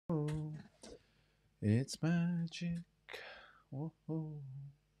It's magic. Whoa.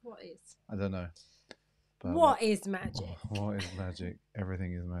 What is? I don't know. But what is magic? What is magic?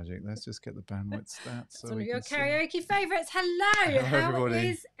 Everything is magic. Let's just get the bandwidth stats. It's one of your karaoke favourites. Hello. How everybody.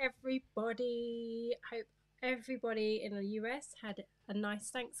 Is everybody? Hope everybody in the US had a nice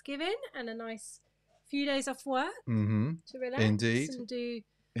Thanksgiving and a nice few days off work to relax. Indeed. And do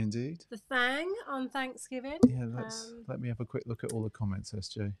Indeed. the thing on Thanksgiving. Yeah, let me have a quick look at all the comments,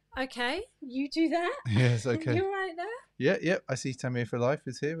 SJ. Okay, you do that. Yes, okay. You're right there. Yeah. I see Tamir for Life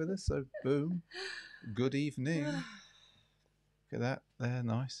is here with us, so boom. Good evening. Look at that. There,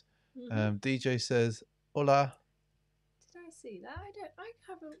 nice. DJ says, hola. Did I see that? I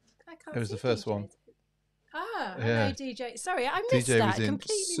can't. It was the first DJs. one. Ah, yeah. Hello, DJ. Sorry, I missed DJ that. Was in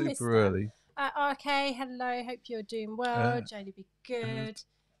completely super missed early. that. RK, hello. Hope you're doing well. Jodie, be good.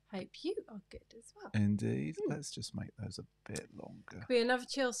 Hope you are good as well. Indeed. Let's just make those a bit longer. Could be another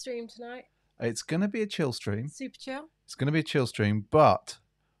chill stream tonight. It's going to be a chill stream. Super chill. It's going to be a chill stream, but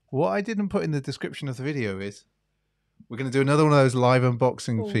what I didn't put in the description of the video is we're going to do another one of those live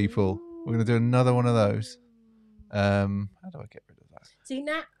unboxing people. We're going to do another one of those. How do I get rid of that? See,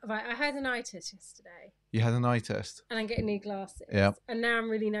 now, right, I had an eye test yesterday. You had an eye test? And I'm getting new glasses. Yeah. And now I'm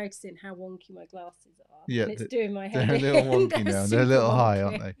really noticing how wonky my glasses are. Yeah. And it's doing my head. They're a little wonky now. They're a little wonky. high,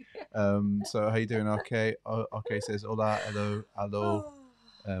 aren't they? So how you doing, RK? RK says, hola, hello,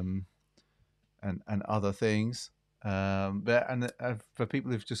 and other things. But for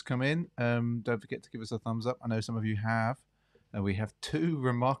people who've just come in, don't forget to give us a thumbs up. I know some of you have. We have 2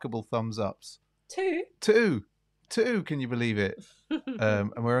 remarkable thumbs ups. 2? 2, can you believe it?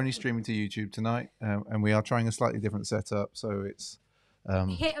 And we're only streaming to YouTube tonight, and we are trying a slightly different setup, so it's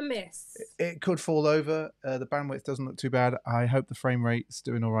hit and miss. It could fall over. The bandwidth doesn't look too bad. I hope the frame rate's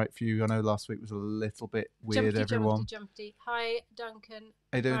doing all right for you. I know last week was a little bit weird, everyone. Jumpty. Hi, Duncan.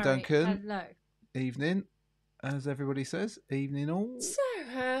 How you doing, Duncan? Hello. Evening, as everybody says. Evening all. So,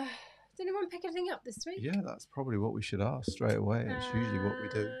 did anyone pick anything up this week? Yeah, that's probably what we should ask straight away. It's usually what we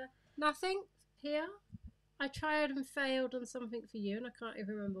do. Nothing here. I tried and failed on something for you, and I can't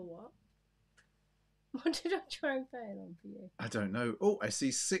even remember what. What did I try and fail on for you? I don't know. Oh, I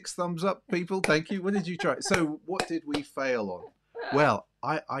see 6 thumbs up, people. Thank you. What did you try? So, what did we fail on? Well,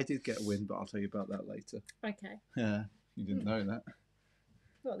 I did get a win, but I'll tell you about that later. Okay. Yeah, you didn't know that.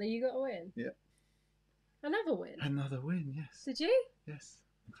 What, that you got a win? Yeah. Another win? Another win, yes. Did you? Yes.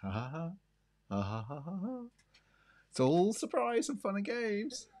 Ha ha ha. Ha ha ha ha. It's all surprise and fun and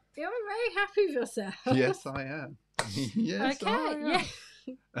games. You're very happy with yourself. Yes, I am. Yes, okay, I am.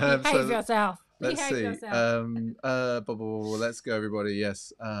 Yeah. Behave yourself. Let's see. Let's go, everybody.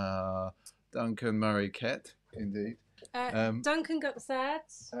 Yes. Duncan Murray Kett, indeed. Duncan got the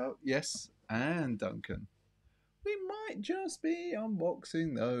sads. Oh, yes. And Duncan. We might just be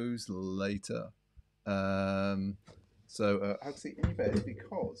unboxing those later. So, Huxley, in your bed,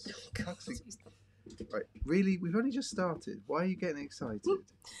 because Huxley, right, really, we've only just started. Why are you getting excited?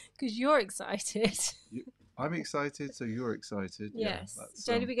 Because you're excited. I'm excited, so you're excited. Yes.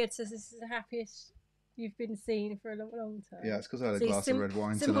 Jodie Biggood says this is the happiest you've been seen for a long, long time. Yeah, it's because I had a glass of red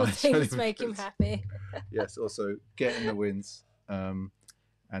wine simple tonight. Simple things make him happy. Yes, also getting the wins and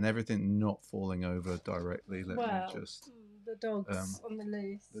everything not falling over directly. Let me just... The dog's on the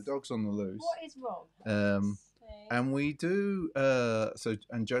loose. The dog's on the loose. What is wrong? And we do...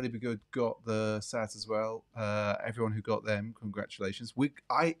 and Jodie Biggood got the sats as well. Everyone who got them, congratulations.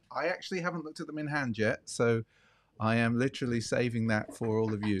 I actually haven't looked at them in hand yet, so I am literally saving that for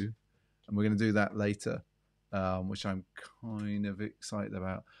all of you. And we're going to do that later, which I'm kind of excited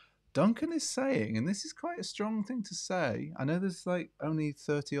about. Duncan is saying, and this is quite a strong thing to say, I know there's like only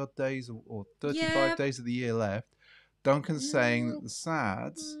 30 odd days or 35 days of the year left. Duncan's saying that the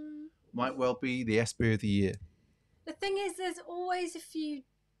sads might well be the SB of the year. The thing is, there's always a few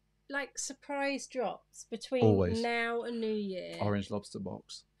like surprise drops between now and New Year. Orange Lobster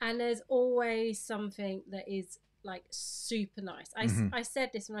box. And there's always something that is like super nice. I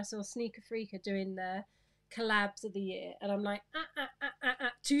said this when I saw Sneaker Freaker doing the collabs of the year, and I'm like,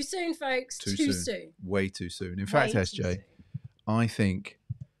 too soon, folks. Too soon. Way too soon. In fact, SJ, I think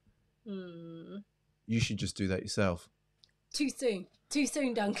you should just do that yourself. Too soon,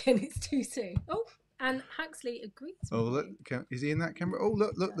 Duncan. It's too soon. Oh, and Huxley agrees with look, is he in that camera? Oh,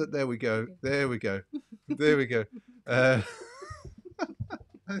 look, there we go. There we go. That's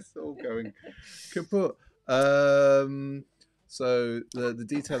all going kaput. So the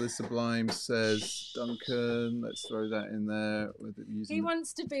detail is sublime, says Duncan. Let's throw that in there. He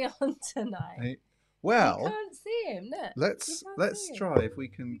wants to be on tonight. Well, you can't see him. Look. Let's try if we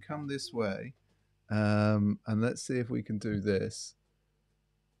can come this way, and let's see if we can do this.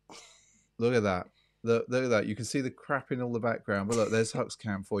 Look at that. Look at that. You can see the crap in all the background. But look, there's Huck's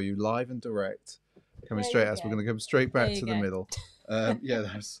cam for you, live and direct. Coming straight at us. We're going to come straight back to the middle. Yeah,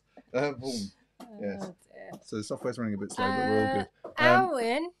 that's... boom. Yes. So the software's running a bit slow, but we're all good.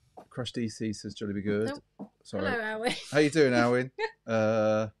 Alwyn. Crush DC says Jolly Be Good. Nope. Sorry. Hello, Alwyn. How you doing, Alwyn?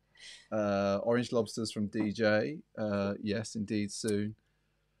 Orange Lobsters from DJ. Yes, indeed, soon.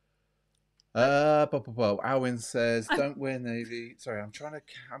 Alwyn says, "Don't wear navy." Sorry, I'm trying to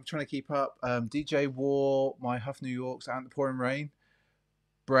keep up. DJ wore my Huff New Yorks out in the pouring rain.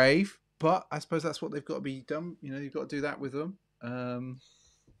 Brave, but I suppose that's what they've got to be done. You know, you've got to do that with them.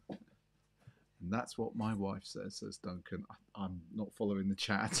 And that's what my wife says Duncan. I'm not following the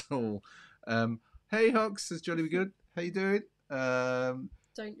chat at all. Hey, Hugs, says Jolly Be Good. How you doing? Don't,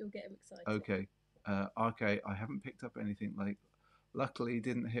 you'll get him excited. Okay. Okay, I haven't picked up anything. Like, luckily,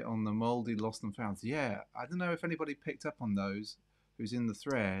 didn't hit on the mouldy lost and found. Yeah, I don't know if anybody picked up on those who's in the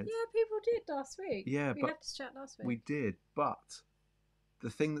thread. Yeah, people did last week. Yeah, we but had this chat last week. We did, but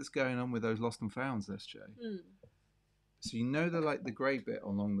the thing that's going on with those lost and founds, SJ. So you know the grey bit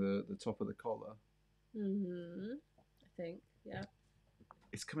along the top of the collar. I think, yeah.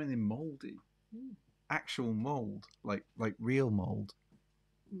 It's coming in mouldy. Actual mould, like real mould.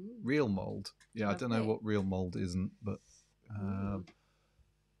 Real mould. Yeah, lovely. I don't know what real mould isn't, but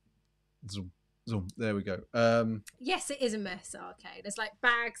zoom. There we go. Yes, it is a mess arcade. There's like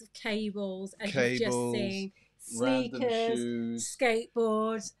bags of cables, as you've just seen, sneakers, shoes,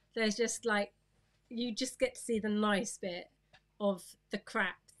 skateboards. There's just like, you just get to see the nice bit of the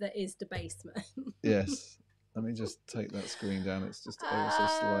crap that is the basement. Yes. Let me just take that screen down. It's just ever so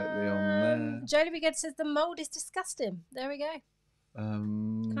slightly on there. Jolie Bighead says the mould is disgusting. There we go.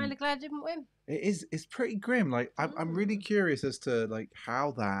 Kind of glad I didn't win. It is. It's pretty grim. Like I'm really curious as to like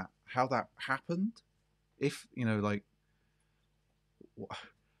how that happened. If you know, like,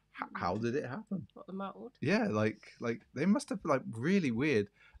 how did it happen? What, the mould? Yeah, like they must have like really weird.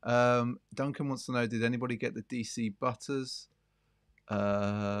 Duncan wants to know: did anybody get the DC Butters?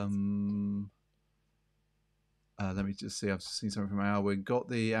 Let me just see. I've seen something from Alwyn. Got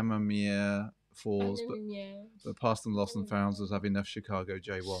the Amamiya 4s, but past and lost and founds was have enough Chicago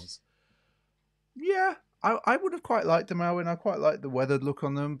J1s. Yeah, I would have quite liked them, Alwyn. I quite like the weathered look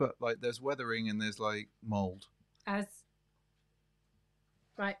on them, but like there's weathering and there's like mold.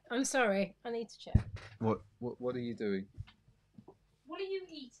 Right, I'm sorry. I need to check. What are you doing? What are you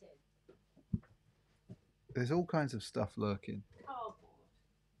eating? There's all kinds of stuff lurking. Cardboard.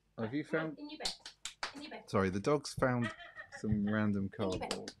 Have you found? In your bed. In your bed. Sorry, the dog's found some random cardboard. In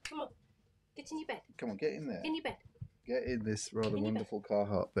your bed. Come on, get in your bed. Come on, get in there. In your bed. Get in this rather wonderful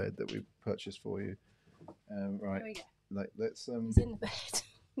Carhartt bed that we purchased for you. Right. Here we go. Like, let's He's in the bed.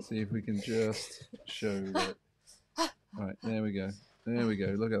 See if we can just show that. Right, there we go. There we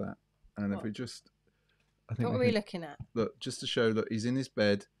go. Look at that. And if we just, I think. What are we looking at? Look, just to show that he's in his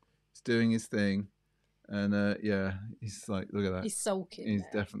bed, he's doing his thing, and yeah, he's like, look at that. He's sulking. He's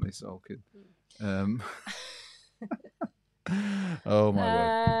definitely sulking. Oh my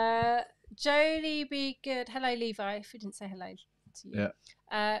word. Jolie Be Good. Hello, Levi. If we didn't say hello to you.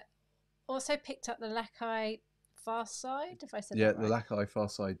 Yeah. Also picked up the Lakai Far Side, if I said that right. The Lakai Far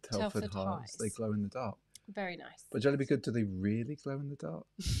Side Telford Highs. They glow in the dark. Very nice. But Jolie Be Good, do they really glow in the dark?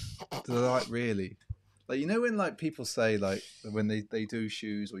 Do they like really? Like, you know when like people say like when they do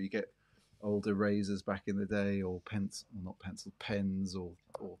shoes, or you get older razors back in the day, or pens or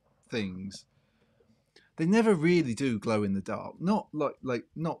things. They never really do glow in the dark. Not like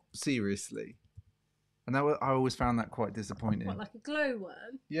not seriously. And I always found that quite disappointing. What, like a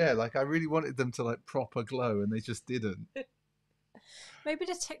glowworm? Yeah, like I really wanted them to like proper glow, and they just didn't. Maybe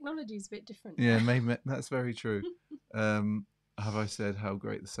the technology's a bit different. Yeah, maybe that's very true. Have I said how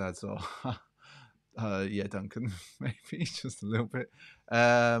great the sads are? Yeah, Duncan, maybe just a little bit.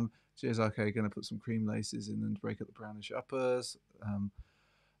 Cheers, okay, going to put some cream laces in and break up the brownish uppers.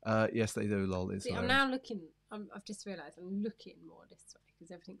 Yes, they do, lol. See, I'm now looking. I've just realised I'm looking more this way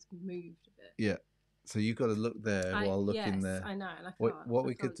because everything's moved a bit. Yeah. So you got to look there while looking there. I know. And I can't, what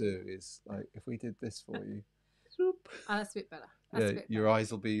we could do is, like, if we did this for you. Oh, that's a bit better. That's a bit your better. eyes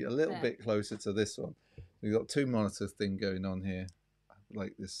will be a little bit closer to this one. We've got two monitor thing going on here,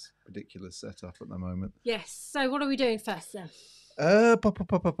 like this ridiculous setup at the moment. Yes. So what are we doing first then?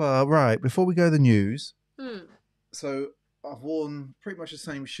 Right. Before we go to the news. So I've worn pretty much the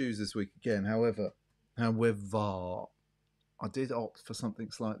same shoes this week again. However, I did opt for something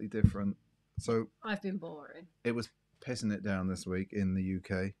slightly different. So I've been boring. It was pissing it down this week in the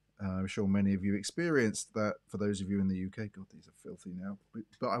UK. I'm sure many of you experienced that. For those of you in the UK, God, these are filthy now.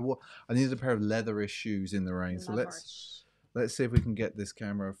 But I needed a pair of leatherish shoes in the rain. So let's see if we can get this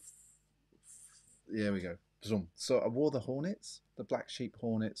camera There we go. Zoom. So I wore the Hornets, the Black Sheep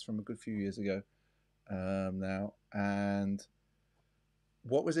Hornets from a good few years ago now. And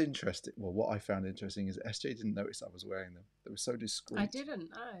what was interesting, well, what I found interesting is SJ didn't notice I was wearing them. They were so discreet. I didn't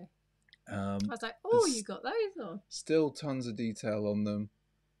know. I was like, oh, you got those on. Still tons of detail on them.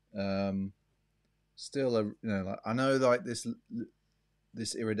 Still, like I know, like this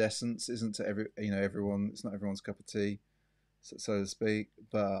iridescence isn't to everyone. It's not everyone's cup of tea, so to speak.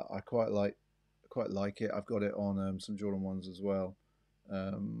 But I quite like it. I've got it on some Jordan 1s as well,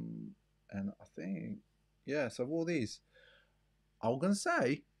 and I think so I wore these. I was gonna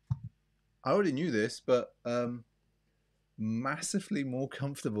say I already knew this, but massively more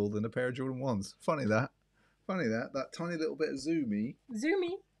comfortable than a pair of Jordan 1s. Funny that tiny little bit of zoomy. Zoom.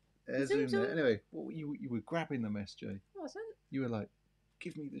 Anyway, you were grabbing them, SJ. I wasn't. You were like,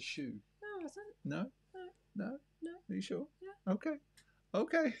 give me the shoe. No, I wasn't. No. Are you sure? Yeah. Okay.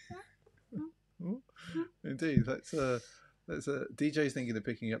 Yeah. Indeed, that's DJ's thinking of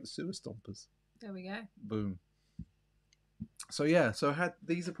picking up the sewer stompers. There we go. Boom. So yeah,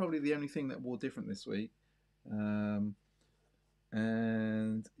 these are probably the only thing that wore different this week, and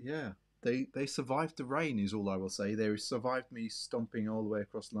yeah. They survived the rain is all I will say. They survived me stomping all the way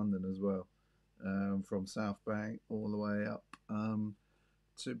across London as well, from South Bank all the way up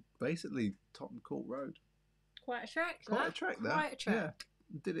to basically Tottenham Court Road. Quite a track. Yeah,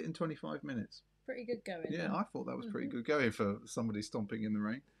 did it in 25 minutes. Pretty good going. Yeah, I thought that was pretty good going for somebody stomping in the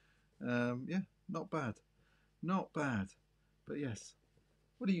rain. Yeah, not bad. But yes,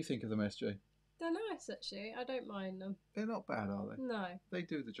 what do you think of them, SJ? They're nice, actually. I don't mind them. They're not bad, are they? No. They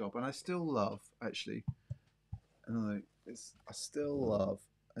do the job. And I still love, actually, I still love,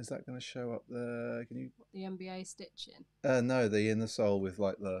 is that going to show up the, can you? The NBA stitching? No, the inner sole with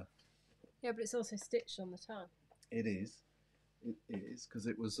like the. Yeah, but it's also stitched on the tongue. It is, because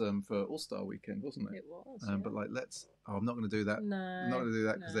it was for All-Star Weekend, wasn't it? It was, But like, I'm not going to do that. No. I'm not going to do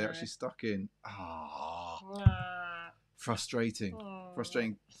that because they're actually stuck in. Frustrating.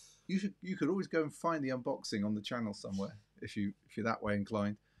 Frustrating. You could always go and find the unboxing on the channel somewhere if you're that way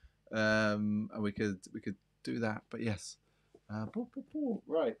inclined, and we could do that. But yes,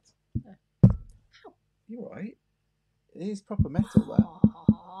 right. You're right. It is proper metal.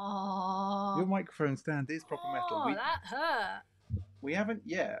 That your microphone stand is proper metal. That hurt. We haven't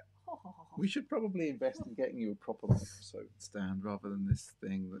yet. We should probably invest in getting you a proper microphone stand rather than this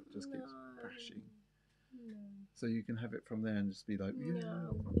thing that just keeps bashing. No. So you can have it from there and just be like,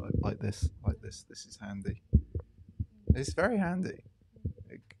 like this. This is handy. It's very handy.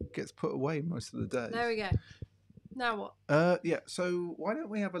 It gets put away most of the day. There we go. Now what? Yeah. So why don't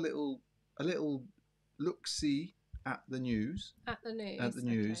we have a little look-see at the news? At the news.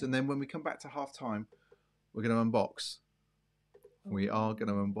 Okay. And then when we come back to half time, we're going to unbox. We are going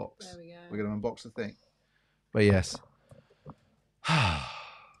to unbox. There we go. We're going to unbox the thing. But yes.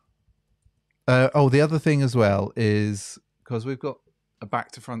 The other thing as well is because we've got a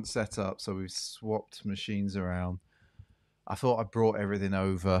back to front setup, so we've swapped machines around. I thought I brought everything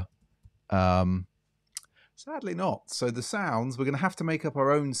over. Sadly not. So the sounds, we're going to have to make up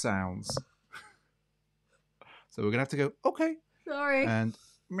our own sounds. So we're going to have to go, okay. Sorry. And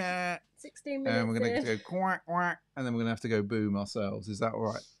meh. 16 minutes. And we're going to go quack, quack. And then we're going to have to go boom ourselves. Is that all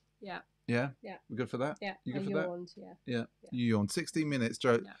right? Yeah. Yeah? Yeah. We're good for that? Yeah. You good for yawned, that? Yeah. You yawned. 16 minutes,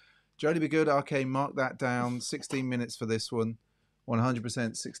 Joe. Yeah. Jody Be Good. Okay, mark that down. 16 minutes for this one.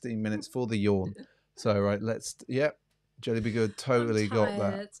 100% 16 minutes for the yawn. So, right, Jody Be Good totally got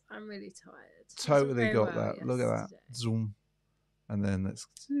that. I'm really tired. Totally got that. Look at that. Zoom. And then let's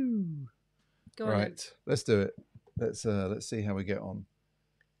go on. Right, let's do it. Let's see how we get on.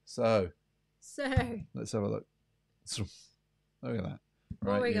 So let's have a look. Look at that.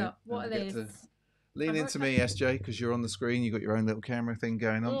 Right, what we got? What are these? Lean into me, SJ, because you're on the screen. You've got your own little camera thing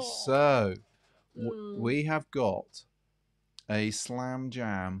going on. Oh. So we have got a Slam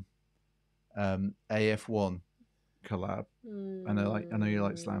Jam AF1 collab. I know you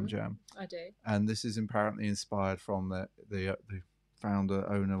like Slam Jam. I do. And this is apparently inspired from the founder,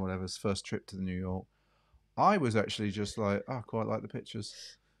 owner, whatever's first trip to New York. I was actually just like, I quite like the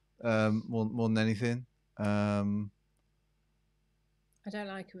pictures more than anything. I don't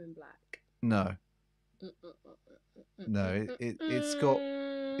like them in black. No. No,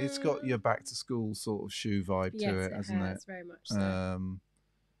 it's got your back to school sort of shoe vibe to it, hasn't it? Yes, very much so.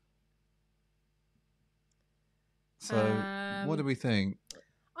 So what do we think?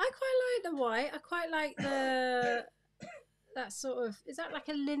 I quite like the white. I quite like the that sort of, is that like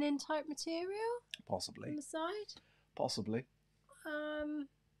a linen type material? Possibly. On the side? Possibly.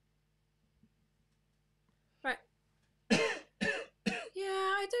 Right. Yeah,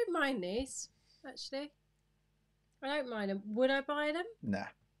 I don't mind these. actually. I don't mind them. Would I buy them? Nah.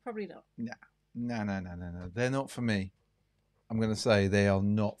 Probably not. No. They're not for me. I'm going to say they are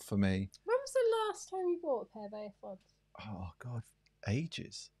not for me. When was the last time you bought a pair of AF1s? Oh, God.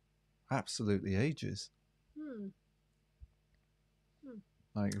 Ages. Absolutely ages.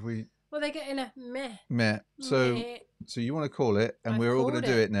 Like if we... Well, they're getting a meh. Meh. So you want to call it, and we're all going to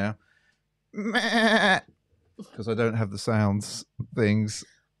do it now. Meh. Because I don't have the sounds things.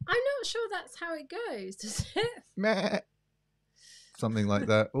 I'm not sure that's how it goes, does it? Meh. Something like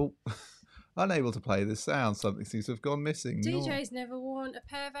that. Oh, unable to play this sound. Something seems to have gone missing. DJ's never worn a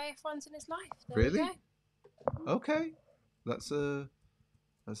pair of AF1s in his life. There really? Okay. That's a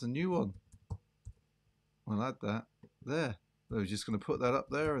new one. I like that. There. I was just going to put that up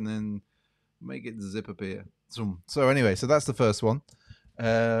there and then make it zip appear. So anyway, so that's the first one.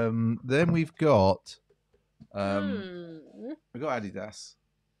 Then we've got Adidas,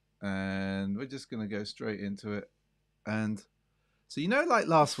 and we're just going to go straight into it. And so like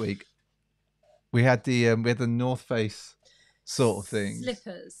last week, we had the North Face sort of things.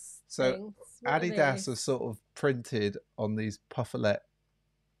 Slippers. So Adidas are sort of printed on these pufferlet.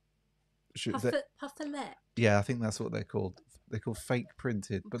 Pufferlet. Yeah, I think that's what they're called. They're called fake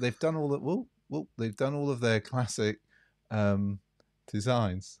printed, but they've done all that. They've done all of their classic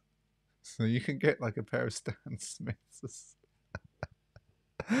designs, so you can get like a pair of Stan Smiths.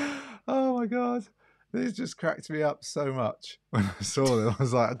 Oh my God, this just cracked me up so much when I saw them. I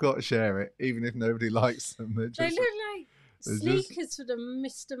was like, I've got to share it, even if nobody likes them. They look like sneakers for the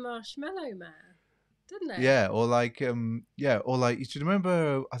Mr. Marshmallow Man. Didn't they? Yeah, or like you should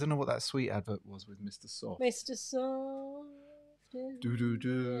remember. I don't know what that sweet advert was with Mr. Soft. Mr. Soft. Do.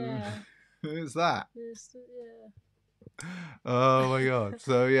 Yeah. Who's that? Yeah. Oh my God.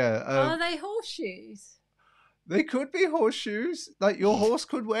 So yeah. Are they horseshoes? They could be horseshoes. Like your horse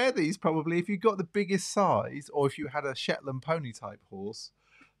could wear these probably if you got the biggest size, or if you had a Shetland pony type horse.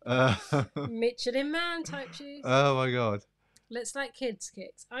 Michelin Man type shoes. Oh my God. Looks like kids'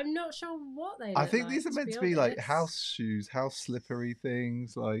 kicks. I'm not sure what they look I think like, these are meant to be like house shoes, house slippery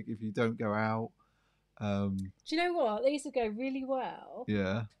things, like if you don't go out. Do you know what? These would go really well.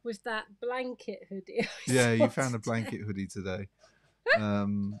 Yeah. With that blanket hoodie. Yeah, you found a blanket hoodie today. I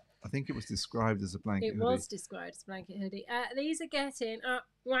think it was described as a blanket hoodie. It was described as a blanket hoodie. These are getting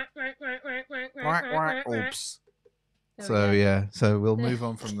oops. So yeah, so we'll move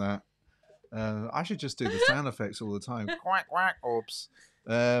on from that. I should just do the sound effects all the time. Quack quack. Oops.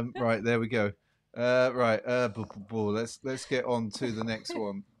 Right, there we go. Let's get on to the next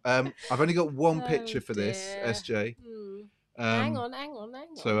one. I've only got one picture for this, SJ. Hang on.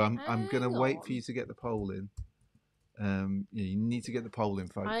 So I'm gonna wait for you to get the poll in. You need to get the poll in,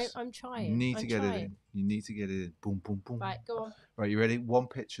 folks. I'm trying. You need to get it in. You need to get it in. Boom, boom, boom. Right, go on. Right, you ready? One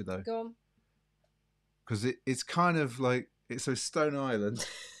picture though. Go on. Because it's kind of like it's so Stone Island.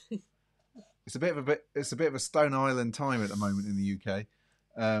 It's a bit of a Stone Island time at the moment in the UK.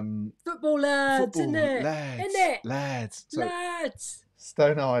 Football lads, isn't it? Lads. So lads.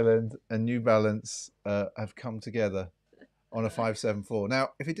 Stone Island and New Balance have come together on a 574. Now,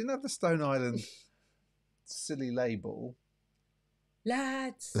 if it didn't have the Stone Island silly label,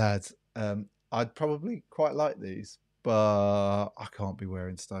 lads, I'd probably quite like these, but I can't be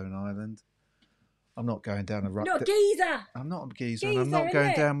wearing Stone Island. I'm not going down a ruck. Not geezer. I'm not a geezer, and I'm not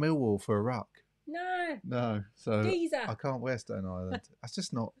going down Millwall for a ruck. No. So geezer. I can't wear Stone Island. It's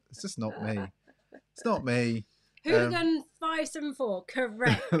just not me. It's not me. Hooligan 574.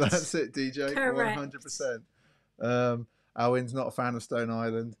 Correct. That's it, DJ. Correct. 100%. Alwyn's not a fan of Stone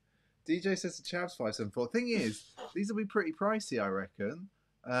Island. DJ says the Chavs 574. Thing is, these will be pretty pricey, I reckon.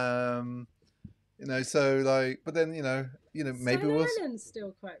 So like, but then maybe Stone Island's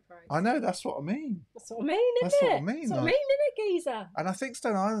still quite pricey. I know, that's what I mean. That's what I mean, isn't it? That's what I mean, isn't it, geezer? And I think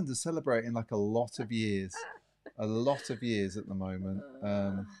Stone Island is celebrating like a lot of years at the moment.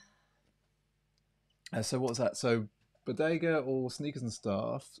 So what's that? So Bodega or Sneakers and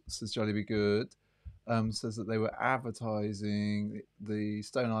Stuff says Jolly Be Good. Says that they were advertising the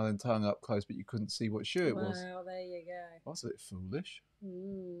Stone Island tongue up close, but you couldn't see what shoe it was. Wow, there you go. That's a bit foolish.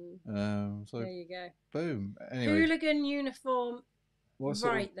 So there you go. Boom. Anyway, hooligan uniform,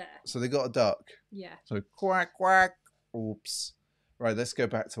 there. So they got a duck. Yeah. So quack quack. Oops. Right, let's go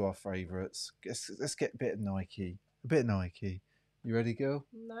back to our favourites. Let's get a bit of Nike. You ready, girl?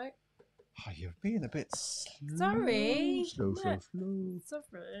 No. Oh, you're being a bit slow. Sorry. Slow. Sorry.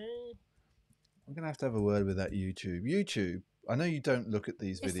 I'm going to have a word with that YouTube. YouTube, I know you don't look at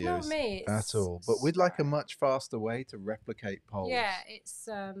these videos not me, at all, but we'd like a much faster way to replicate polls. Yeah, it's...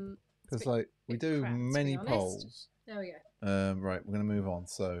 Because we do many polls. There we go. Right, we're going to move on.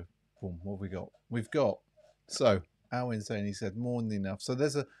 So boom. What have we got? We've got. So Alwyn's saying, he said more than enough. So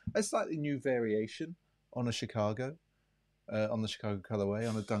there's a slightly new variation on a Chicago, on the Chicago colorway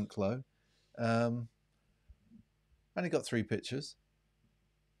on a Dunk Low. Only got 3 pictures.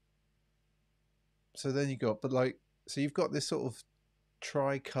 So then you got, but like, so you've got this sort of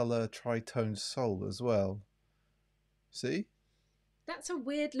tri-color, tri-tone sole as well. See? That's a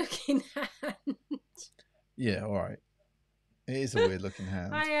weird looking hand. Yeah, all right. It is a weird looking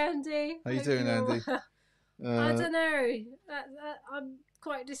hand. Hi, Andy. How you doing, Andy? I don't know. I'm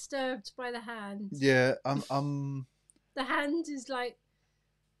quite disturbed by the hand. Yeah, I'm. The hand is like,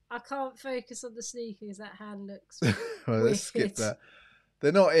 I can't focus on the sneakers. That hand looks. Well, let's skip that.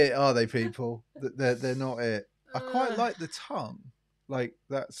 They're not it, are they, people? They're not it. I quite like the tongue, like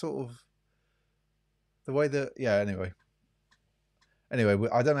that sort of the way that. Yeah. Anyway,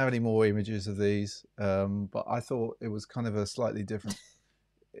 I don't have any more images of these, but I thought it was kind of a slightly different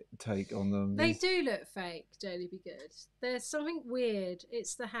take on them. They do look fake, Daily Be Good. There's something weird.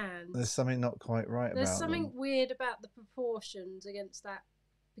 It's the hand. There's something not quite right about them. There's something weird about the proportions against that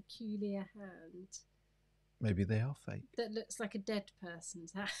peculiar hand. Maybe they are fake. That looks like a dead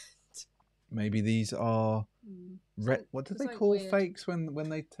person's hand. Maybe these are what do they call weird. fakes when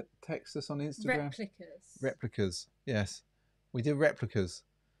they text us on Instagram? Replicas. Yes, we do replicas.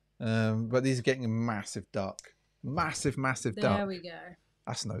 But these are getting a massive duck. Massive duck. There we go.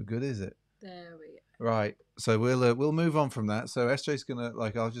 That's no good, is it? There we go. Right. So we'll move on from that. So SJ's gonna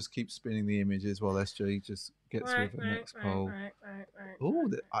I'll just keep spinning the images while SJ just gets with the next poll. Oh,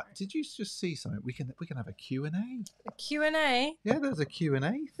 did you just see something? We can have a Q&A. A Q&A? Yeah, there's a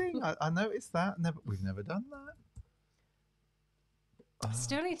Q&A thing. I noticed that. We've never done that. I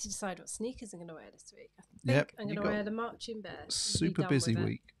still need to decide what sneakers I'm going to wear this week. I think I'm going to wear the marching bear. Super busy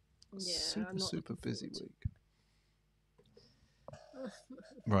week. Yeah, super busy week.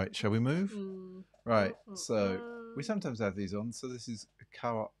 Right, shall we move? Right, so we sometimes have these on. So this is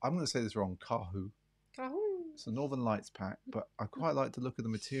I'm going to say this wrong. Kahu. It's a Northern Lights pack, but I quite like to look at the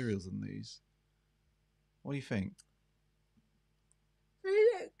materials on these. What do you think? They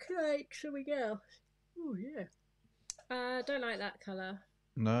look like something else. Oh yeah. Don't like that colour.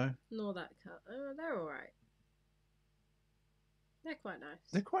 No. Nor that colour. They're all right. They're quite nice.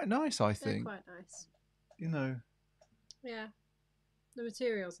 They're quite nice, I think. They're quite nice. You know. Yeah. The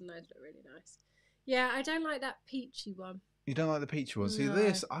materials on those look really nice. Yeah, I don't like that peachy one. You don't like the peachy one? No. See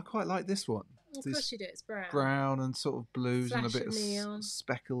this? I quite like this one. Of course you do. It's brown. Brown and sort of blues Flash and a bit of neon.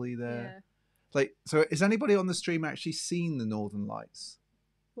 speckly there. Yeah. Like, so has anybody on the stream actually seen the Northern Lights?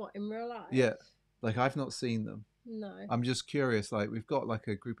 What, in real life? Yeah. Like, I've not seen them. No. I'm just curious. Like, we've got like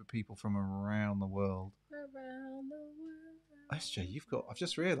a group of people from around the world. Around the world. SJ, I've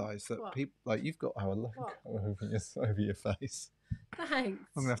just realised that people, like, you've got our logo What? over your face. Thanks. I'm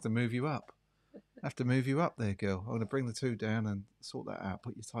going to have to move you up. There, girl. I'm going to bring the 2 down and sort that out.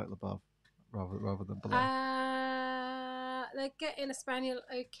 Put your title above rather than below. They're getting a spaniel,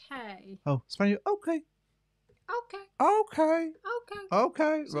 okay. Oh, spaniel, okay. Okay.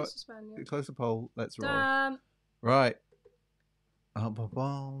 Right. Spaniel. Close the poll. Let's roll. Done. Right.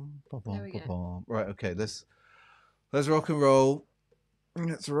 Right. Okay. Let's rock and roll.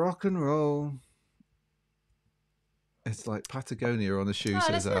 Let's rock and roll. It's like Patagonia on the shoe, says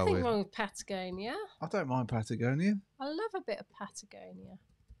There's nothing Alwyn. wrong with Patagonia. I don't mind Patagonia. I love a bit of Patagonia.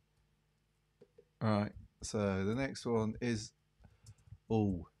 All right. So the next one is,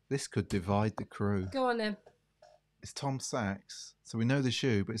 this could divide the crew. Go on then. It's Tom Sachs. So we know the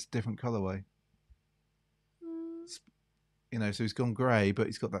shoe, but it's a different colourway. You know, so he's gone grey, but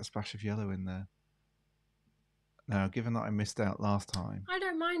he's got that splash of yellow in there. Now, given that I missed out last time, I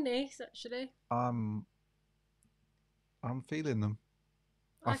don't mind these actually. I'm feeling them.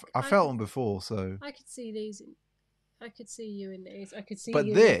 I felt them before, so I could see these. I could see you in these. I could see. But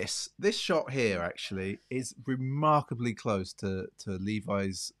you this shot here actually is remarkably close to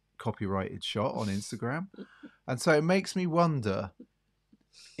Levi's copyrighted shot on Instagram, and so it makes me wonder: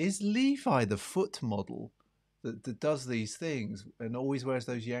 is Levi the foot model that does these things and always wears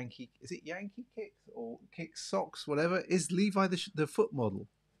those Yankee kicks or kick socks, whatever? Is Levi the foot model?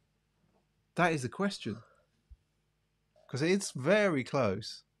 That is the question. Because it's very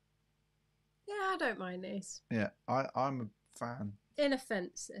close. Yeah, I don't mind these. Yeah, I'm a fan.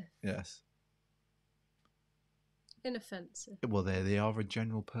 Inoffensive. Yes. Inoffensive. Well, they are a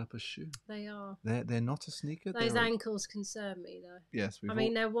general purpose shoe. They are. They're not a sneaker. Those ankles concern me, though. Yes, I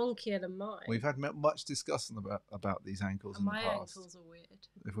mean, they're wonkier than mine. We've had much discussion about these ankles in the past. My ankles are weird.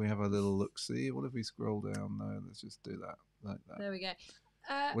 If we have a little look, see, what if we scroll down? No, let's just do that like that. There we go.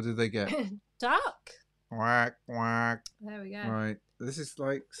 What did they get? Duck. Quack, quack. There we go. Right. This is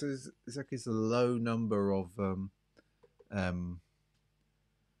like, so it's like it's a low number of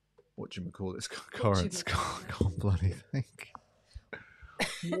whatchamacallits currents. Can't bloody think.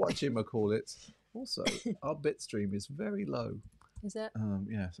 Whatchamacallits. Also, our bit stream is very low. Is it?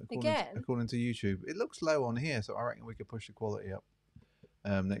 Yes. Again? According to YouTube, it looks low on here, so I reckon we could push the quality up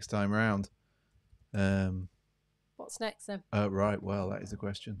next time around. What's next then? Right. Well, that is the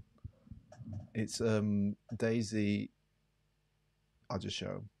question. It's Daisy. I'll just show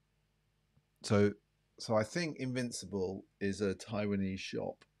 'em. So I think Invincible is a Taiwanese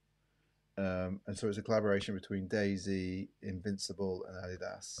shop, and so it's a collaboration between Daisy, Invincible, and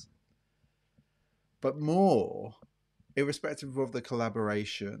Adidas. But more, irrespective of the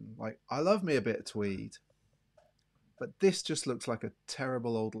collaboration, like I love me a bit of tweed, but this just looks like a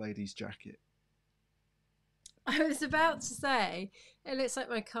terrible old lady's jacket. I was about to say it looks like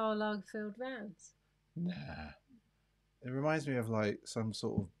my Karl Lagerfeld Vans. Nah, it reminds me of like some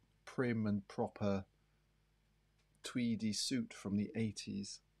sort of prim and proper tweedy suit from the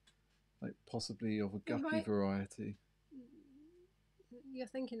 80s, like possibly of a guppy variety. You're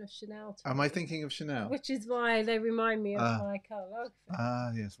thinking of Chanel. Am I thinking of Chanel? Which is why they remind me of my Karl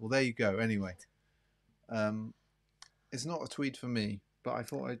Lagerfeld. Yes. Well, there you go. Anyway, it's not a tweed for me, but I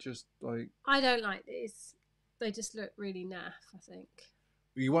thought I'd just like. I don't like these. They just look really naff, I think.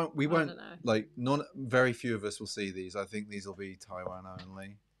 We won't like very few of us will see these. I think these will be Taiwan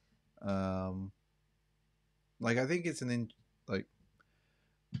only. Like I think it's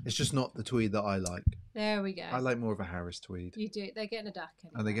it's just not the tweed that I like. There we go. I like more of a Harris tweed. You do. They're getting a duck.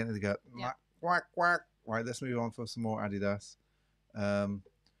 Anyway. And they're getting a duck. Yeah. Quack quack. Right, let's move on for some more Adidas.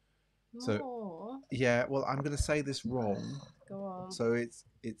 So yeah, well, I'm going to say this wrong. Go on. So it's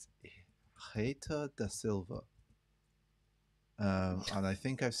Hater da Silva. And I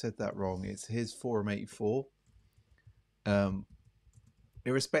think I've said that wrong. It's his Forum 84.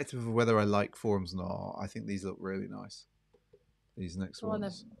 Irrespective of whether I like forums or not, I think these look really nice. These next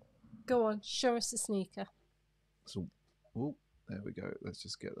ones. Go on, show us the sneaker. So, there we go. Let's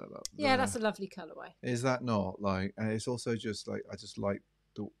just get that up. Yeah, that's a lovely colourway. Is that not like? And it's also just like I just like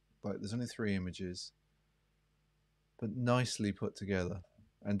the There's only 3 images, but nicely put together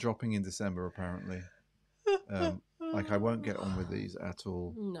and dropping in December apparently. Like I won't get on with these at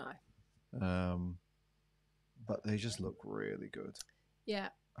all. No. But they just look really good. Yeah.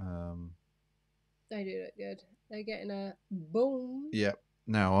 They do look good. They're getting a boom. Yep.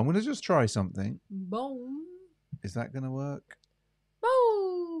 Now I'm gonna just try something. Boom. Is that gonna work?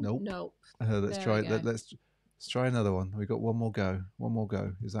 Boom. Nope. Let's try. Let's try another one. We got one more go. One more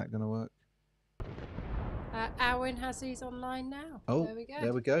go. Is that gonna work? Alwyn has these online now. Oh, there we go.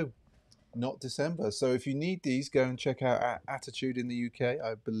 There we go. Not December. So if you need these, go and check out Attitude in the UK.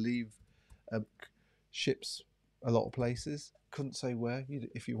 I believe ships a lot of places. Couldn't say where.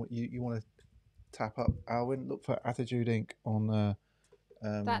 If you want to tap up Alwyn, look for Attitude Inc. on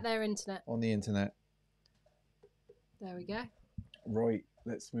their internet. On the internet. There we go. Right,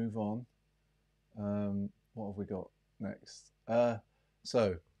 let's move on. What have we got next?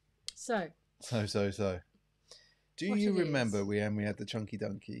 So. Do you remember we had the Chunky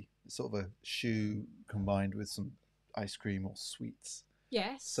Donkey, sort of a shoe combined with some ice cream or sweets?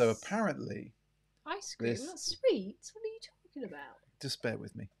 Yes. So apparently, ice cream, not sweets. What are you talking about? Just bear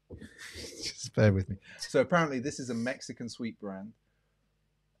with me. Just bear with me. So apparently, this is a Mexican sweet brand,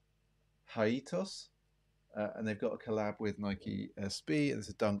 Hiatus, and they've got a collab with Nike SB, and it's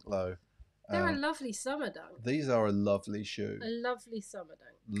a Dunk Low. They're a lovely summer dunk. These are a lovely shoe. A lovely summer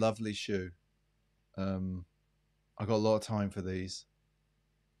dunk. Lovely shoe. I got a lot of time for these.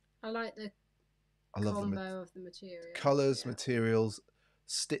 I like the combo of the materials. Colours, materials,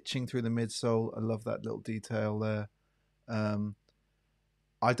 stitching through the midsole. I love that little detail there.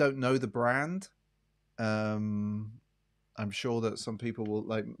 I don't know the brand. I'm sure that some people will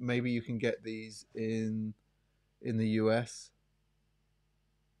like. Maybe you can get these in the US.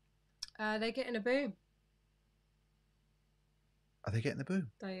 They're getting a boom. Are they getting a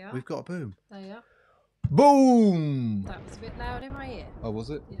boom? They are. We've got a boom. They are. Boom! That was a bit loud in my ear. Oh, was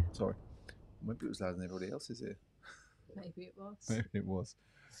it? Yeah. Sorry. Maybe it was louder than everybody else's ear. Maybe it was. Maybe it was.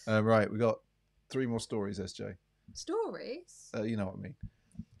 Right, we got 3 more stories, SJ. Stories? You know what I mean.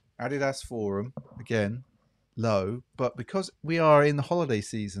 Adidas Forum, again, low, but because we are in the holiday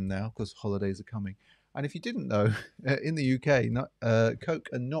season now, because holidays are coming, and if you didn't know, in the UK, Coke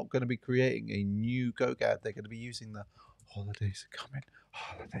are not going to be creating a new Coke ad. They're going to be using the holidays are coming.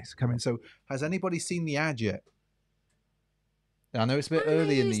 Holidays are coming. So, has anybody seen the ad yet? I know it's a bit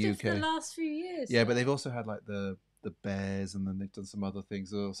early in the UK. For the last few years. Yeah, but they've also had like the bears, and then they've done some other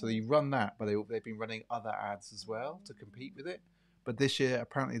things. So you run that, but they've been running other ads as well to compete with it. But this year,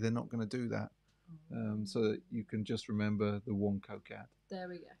 apparently, they're not going to do that. So that you can just remember the one Coke ad. There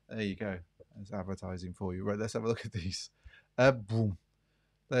we go. There you go. There's advertising for you. Right, let's have a look at these. Boom.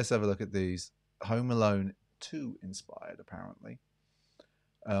 Let's have a look at these. Home Alone 2 inspired, apparently.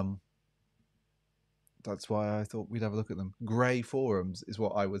 That's why I thought we'd have a look at them. Grey forums is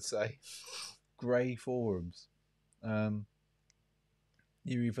what I would say. Grey forums. You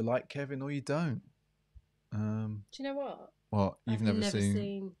either like Kevin or you don't. Do you know what? What? You've never seen...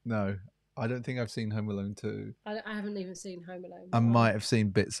 seen... No. I don't think I've seen Home Alone 2. I haven't even seen Home Alone 1. I might have seen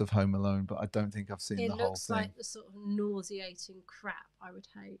bits of Home Alone, but I don't think I've seen the whole thing. It looks like the sort of nauseating crap I would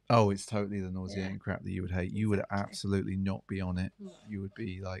hate. Oh, it's totally the nauseating crap that you would hate. You would absolutely not be on it. No. You would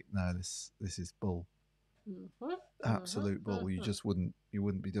be like, no, this is bull. Absolute bull. You just wouldn't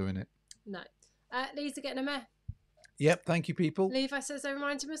be doing it. No. Lee's are getting a meh. Yep, thank you, people. Levi says they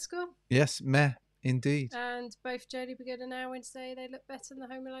remind him of school. Yes, meh, indeed. And both Jodie Be Good and Alwyn say they look better than the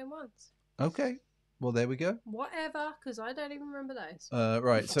Home Alone ones. Okay. Well, there we go. Whatever, because I don't even remember those.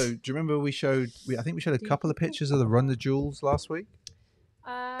 Right. So, do you remember I think we showed a couple of pictures of the Run the Jewels last week?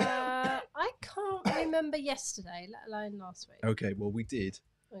 I can't remember yesterday, let alone last week. Okay. Well, we did.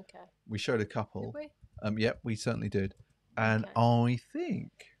 Okay. We showed a couple. Did we? Yep, we certainly did. And okay. I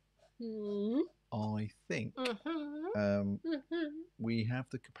think we have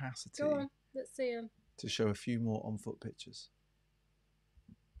the capacity. Go on, let's see them. To show a few more on-foot pictures.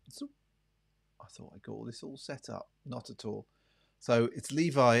 So, I thought I got all this all set up. Not at all. So it's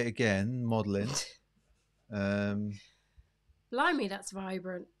Levi again, modelling. Blimey, that's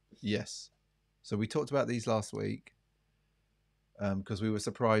vibrant. Yes. So we talked about these last week because we were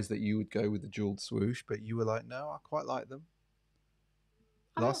surprised that you would go with the jeweled swoosh, but you were like, no, I quite like them.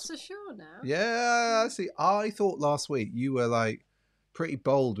 I'm not so sure now. Yeah, see, I thought last week you were like pretty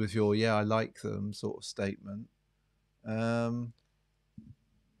bold with your I like them sort of statement. I'm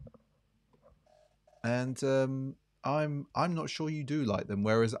not sure you do like them,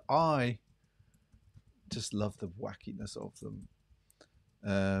 whereas I just love the wackiness of them.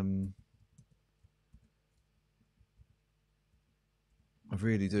 I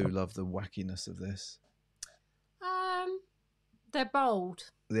really do love the wackiness of this. They're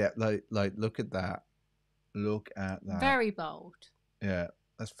bold. Yeah, like look at that. Look at that. Very bold. Yeah,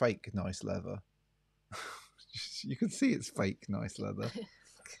 that's fake nice leather. You can see it's fake nice leather.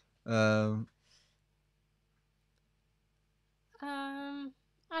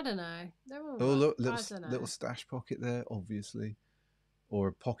 I don't know. They're all look, little stash pocket there, obviously, or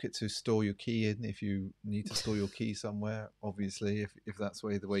a pocket to store your key in if you need to store your key somewhere. Obviously, if that's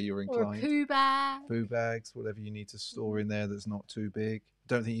the way you're inclined. Or a poo bag. Poo bags, whatever you need to store in there that's not too big.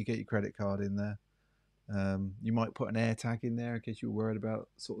 Don't think you get your credit card in there. You might put an air tag in there in case you're worried about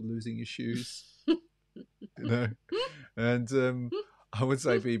sort of losing your shoes. And I would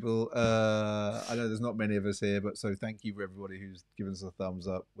say, people, I know there's not many of us here, but so thank you for everybody who's given us a thumbs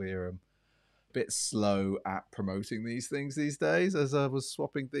up. We're a bit slow at promoting these things these days as I was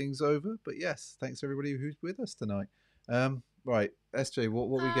swapping things over. But yes, thanks to everybody who's with us tonight. Right, SJ, what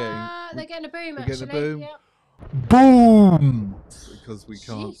are we getting? They're getting a boom, we're actually. Getting a boom? Yep. Boom! Because we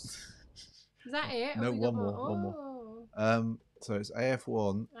can't. Jeez. Is that it? No, one more. So it's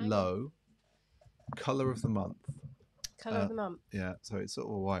AF1 low, colour of the month. Colour of the month. Yeah, so it's sort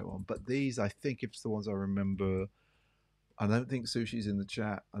of a white one. But these, I think, if it's the ones I remember, I don't think Sushi's in the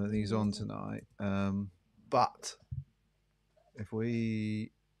chat. I don't think he's on tonight. But if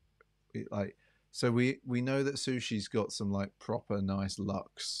we so we know that Sushi's got some like proper nice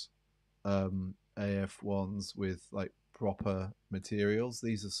luxe AF1s with like proper materials.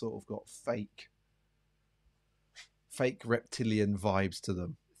 These have sort of got fake reptilian vibes to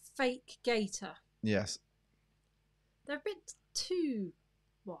them. Fake gator. Yes. They're a bit too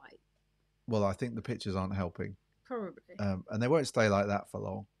white. Well, I think the pictures aren't helping. Probably. And they won't stay like that for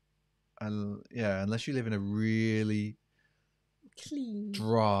long. And yeah, unless you live in a really clean,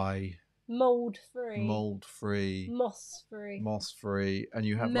 dry, mold-free, moss-free, and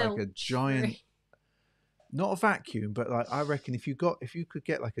you have like a giant, not a vacuum, but like I reckon if you could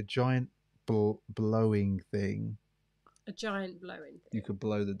get like a giant blowing thing. A giant blowing thing. You could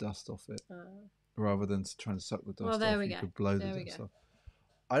blow the dust off it. Rather than trying to suck the dust there off, we you go. could blow the dust off.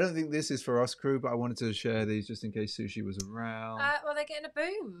 I don't think this is for us crew, but I wanted to share these just in case Sushi was around. Well, they're getting a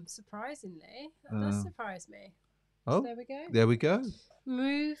boom, surprisingly. That does surprise me. Oh, so there we go. There we go.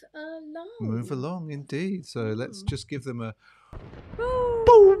 Move along. Move along, indeed. So let's just give them a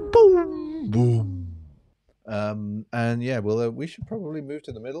boom, boom, boom. And yeah, well, we should probably move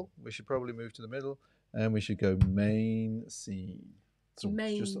to the middle. And we should go main scene. So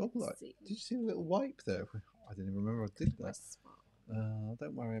Main scene. Did you see the little wipe there? I didn't even remember I did that.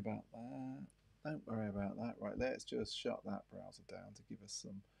 Don't worry about that. Don't worry about that. Right, let's just shut that browser down to give us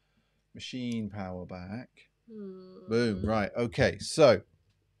some machine power back. Boom. Right. Okay. So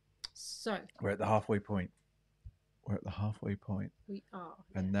we're at the halfway point. We're at the halfway point. We are.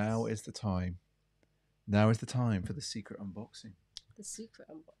 And yes. now is the time. Now is the time for the secret unboxing. The secret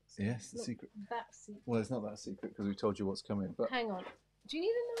unboxing. Yes, the secret. That secret. Well, it's not that secret because we told you what's coming. But hang on. Do you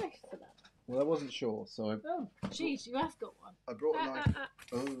need a knife for that? Well, I wasn't sure, so oh, jeez, you have got one. I brought a knife.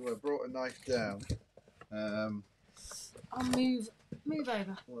 I brought a knife down. I'll move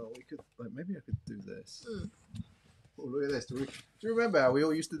over. Well, we could. Maybe I could do this. Oh, look at this. Do you remember how we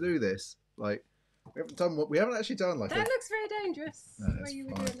all used to do this? Like, we haven't actually done like. That looks very dangerous. No, the way you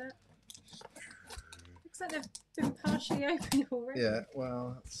were doing that. Looks like they've been partially opened already. Yeah.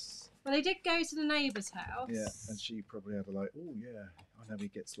 Well, that's. Well, they did go to the neighbour's house. Yeah, and she probably had oh yeah, I know he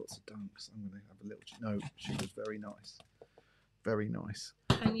gets lots of dunks. I'm going to have a little. No, she was very nice. Very nice.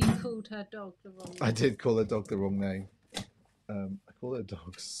 And you called her dog the wrong name. I did call her dog the wrong name. I call her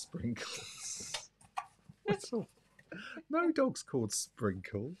dog Sprinkles. What's all? No dog's called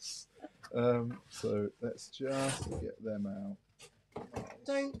Sprinkles. So let's just get them out.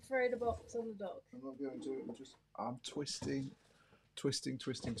 Don't throw the box on the dog. I'm not going to. I'm twisting.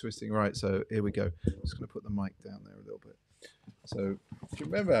 Right, so here we go. I'm just going to put the mic down there a little bit. So, do you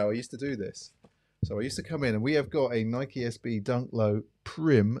remember how I used to do this? So I used to come in, and we have got a Nike SB Dunk Low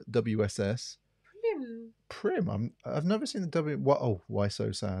Prim WSS. Prim. I've never seen the W. What? Oh, why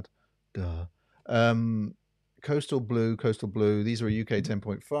so sad? Duh. Coastal Blue. These are a UK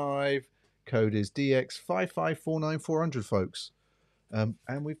 10.5. Code is DX5549400, folks. And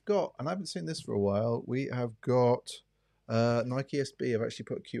we've got, and I haven't seen this for a while. We have got. Nike SB have actually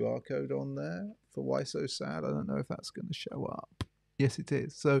put a QR code on there for Why So Sad. I don't know if that's going to show up. Yes, it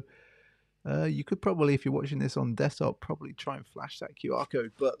is. So you could probably, if you're watching this on desktop, probably try and flash that QR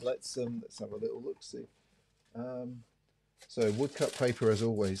code. But let's have a little look. See. So woodcut paper as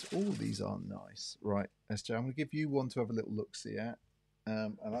always. All these are nice. Right, SJ, I'm going to give you one to have a little look. See at,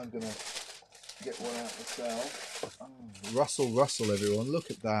 and I'm going to get one out myself. Oh, Russell, everyone.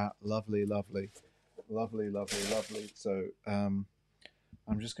 Look at that. Lovely. So I'm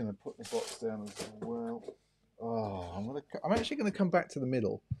just going to put the box down as well. Oh, I'm actually going to come back to the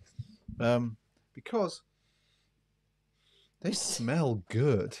middle because they smell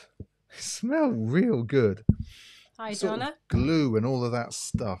good. They smell real good. Hi, Donna. Glue and all of that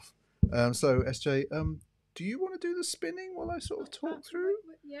stuff. So SJ, do you want to do the spinning while I sort of talk through?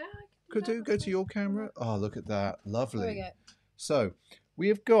 Yeah. Could do. Go to your camera. Oh, look at that. Lovely. There we go. So we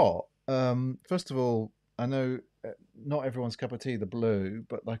have got. First of all, I know not everyone's cup of tea, the blue,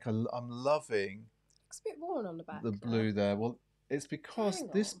 but like I'm loving. Looks a bit worn on the back. The blue there. Well, it's because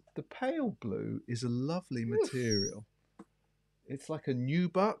the pale blue is a lovely material. It's like a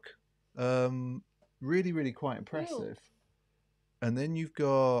nubuck, really quite impressive. And then you've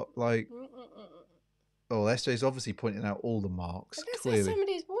got like, SJ's obviously pointing out all the marks. It looks clearly. like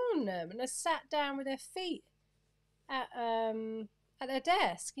somebody's worn them and they're sat down with their feet at their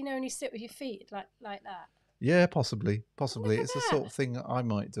desk, when you sit with your feet like that. Yeah, possibly. It's the sort of thing that I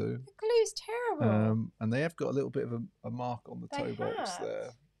might do. The glue's terrible. And they have got a little bit of a mark on the toe box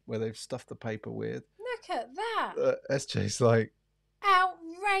there where they've stuffed the paper with. Look at that. SJ's like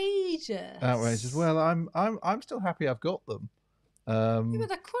outrageous. Well, I'm still happy I've got them. But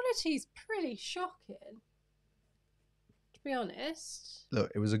the quality's pretty shocking, to be honest.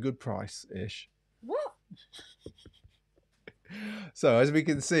 Look, it was a good price-ish. What? So as we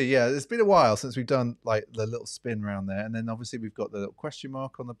can see, yeah, it's been a while since we've done like the little spin around there, and then obviously we've got the little question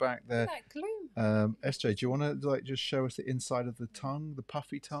mark on the back there. That glue. SJ, do you want to just show us the inside of the tongue, the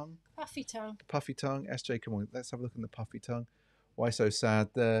puffy tongue? Puffy tongue. The puffy tongue. SJ, come on, let's have a look in the puffy tongue. Why so sad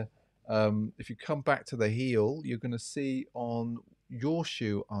there? If you come back to the heel, you're going to see on your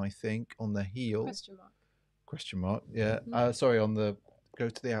shoe, I think, on the heel. Question mark. Yeah. Mm-hmm. Go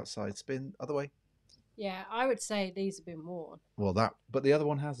to the outside. Spin other way. Yeah, I would say these have been worn. Well, but the other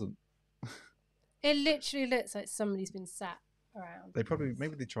one hasn't. It literally looks like somebody's been sat around.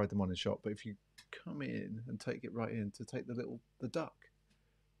 Maybe they tried them on in shop, but if you come in and take it right in to take the duck.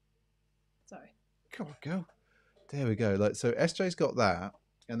 Sorry. Come on, go. There we go. So SJ's got that,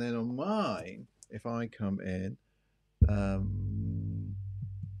 and then on mine, if I come in,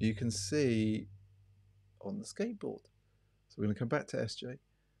 you can see on the skateboard. So we're going to come back to SJ.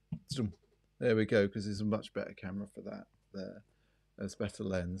 There we go, because there's a much better camera for that there. There's better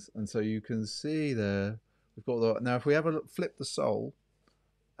lens. And so you can see there, we've got now if we have a look, flip the sole,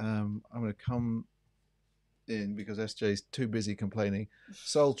 I'm going to come in because SJ's too busy complaining.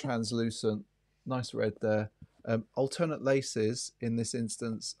 Sole translucent, nice red there. Alternate laces in this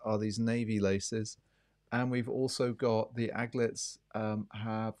instance are these navy laces, and we've also got the aglets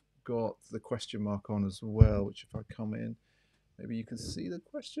have got the question mark on as well, which if I come in, maybe you can see the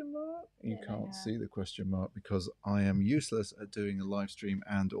question mark. You can't see the question mark because I am useless at doing a live stream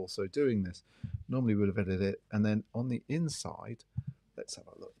and also doing this. Normally would have edited it. And then on the inside, let's have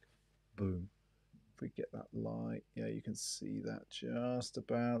a look. Boom. If we get that light, yeah, you can see that just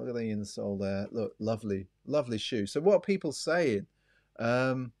about. Look at the insole there. Look, lovely, lovely shoe. So what are people saying?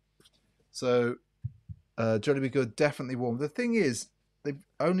 Jolly Be Good, definitely warm. The thing is, they've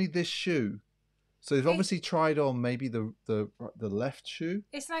only this shoe. So they've obviously tried on maybe the left shoe.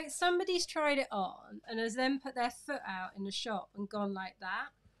 It's like somebody's tried it on and has then put their foot out in the shop and gone like that.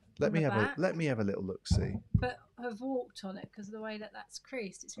 Let me have a little look. See. But have walked on it because of the way that that's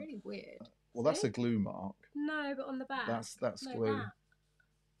creased. It's really weird. Well, that's a glue mark. No, but on the back. That's like glue. That.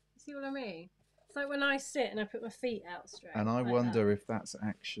 You see what I mean? It's like when I sit and I put my feet out straight. And I wonder if that's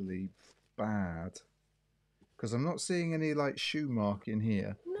actually bad, because I'm not seeing any like shoe mark in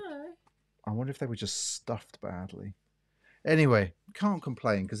here. No. I wonder if they were just stuffed badly. Anyway, can't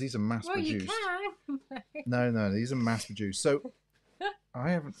complain because these are mass produced. You can. No, these are mass produced. So I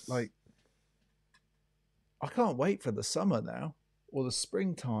haven't I can't wait for the summer now or the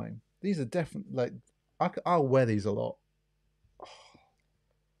springtime. These are definitely I'll wear these a lot.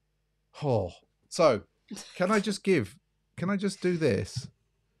 Oh, so can I just do this?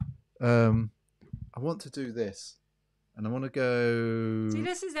 I want to do this. And I want to go. See,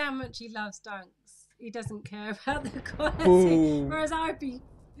 this is how much he loves dunks. He doesn't care about the quality. Ooh. Whereas if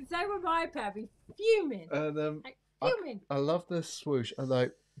they were my pair, I'd be fuming. Fuming. I love the swoosh. I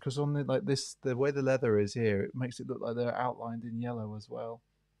like because on the way the leather is here, it makes it look like they're outlined in yellow as well.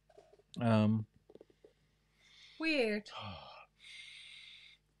 Weird.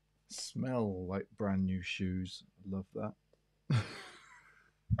 Smell like brand new shoes. I love that.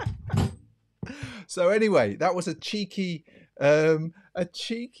 So anyway, that was a cheeky live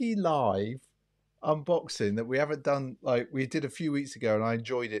unboxing that we haven't done. Like we did a few weeks ago, and I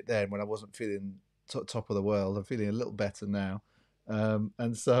enjoyed it then when I wasn't feeling top of the world. I'm feeling a little better now,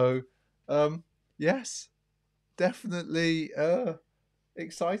 and so yes, definitely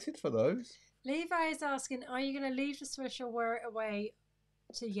excited for those. Levi is asking, are you going to leave the Swish or wear it away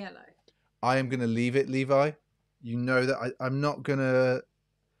to yellow? I am going to leave it, Levi. You know that I'm not going to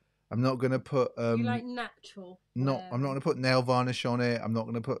put you like natural. I'm not going to put nail varnish on it. I'm not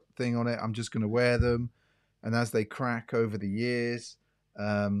going to put thing on it. I'm just going to wear them, and as they crack over the years,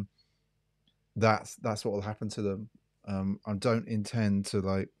 that's what will happen to them. I don't intend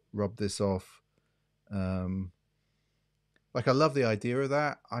to rub this off. I love the idea of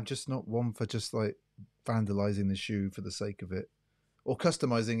that. I'm just not one for just vandalizing the shoe for the sake of it, or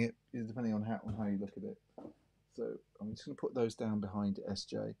customizing it depending on how you look at it. So I'm just going to put those down behind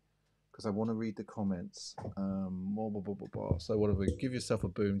SJ because I want to read the comments. So what have we? Give yourself a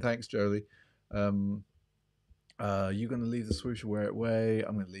boom. Thanks, Jolie. You're going to leave the swoosh or wear it away.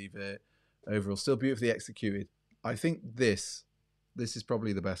 I'm going to leave it. Overall, still beautifully executed. I think this is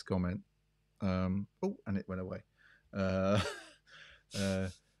probably the best comment. And it went away.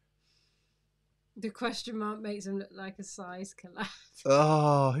 The question mark makes him look like a size collapse.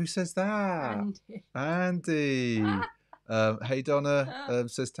 Oh, who says that? Andy. Hey Donna,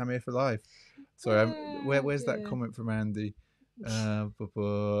 says Tamir for life. Sorry, where's that comment from Andy?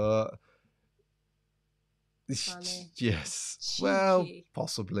 Yes. Cheeky. Well,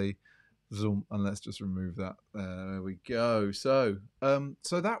 possibly. Zoom, and let's just remove that. There we go. So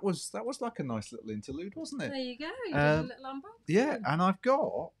that was like a nice little interlude, wasn't it? There you go. You did a little unboxing. Yeah, and I've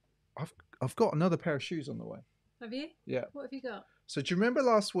got another pair of shoes on the way. Have you? Yeah. What have you got? So do you remember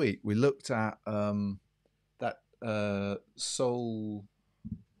last week we looked at that Seoul,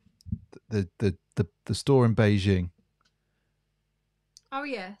 the store in Beijing? Oh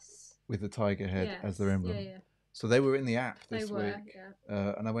yes. With the tiger head as their emblem. Yeah. So they were in the app this week.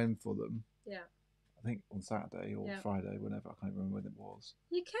 Yeah. And I went for them. Yeah. I think on Saturday or Friday, whenever. I can't remember when it was.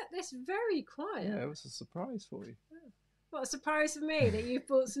 You kept this very quiet. Yeah, it was a surprise for you. Oh. What a surprise for me that you've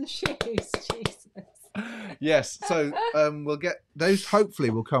bought some shoes. Jesus. Yes, so we'll get those. Hopefully,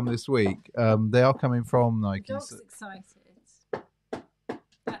 will come this week. They are coming from Nike. The dog's excited.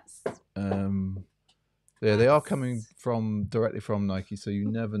 That's. They are coming directly from Nike, so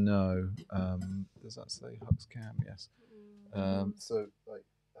you never know. Does that say Hux Cam? Yes. So,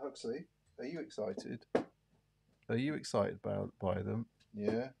 Huxley, are you excited? Are you excited by them?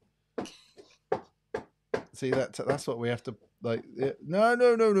 Yeah. See, that's what we have to Like, no.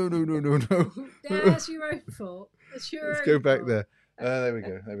 That's your own fault. That's your Let's own go back fault. there. There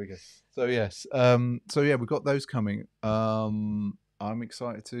we go. So yes, so yeah, we've got those coming. I'm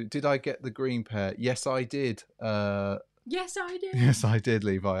excited to. Did I get the green pair? Yes, I did. Yes, I did. Yes, I did,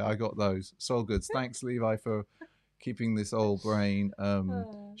 Levi. I got those. Soul goods. Thanks, Levi, for keeping this old brain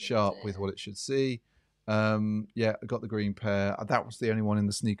sharp with what it should see. Yeah, I got the green pair. That was the only one in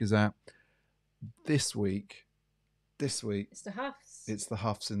the sneakers app. This week, it's the Huffs. It's the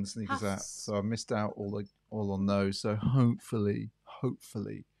Huffs in the sneakers app. Huffs. So I missed out all on those. So hopefully,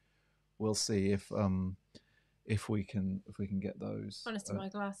 we'll see if we can get those. Honestly, my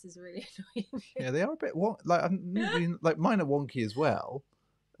glasses are really annoying. Yeah, they are a bit like like mine are wonky as well.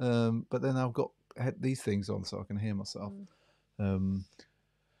 But then I've got these things on so I can hear myself.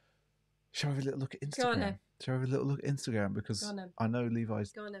 Shall I have a little look at Instagram? Shall I have a little look at Instagram because I know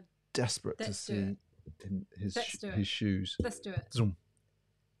Levi's desperate to see his shoes. Let's do it. Zoom.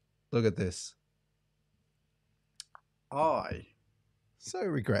 Look at this. I so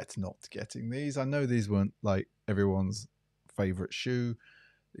regret not getting these. I know these weren't like everyone's favorite shoe.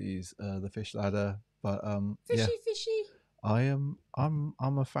 These the fish ladder, but fishy. I'm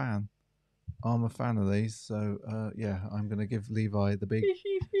a fan. I'm a fan of these. So yeah, I'm gonna give Levi the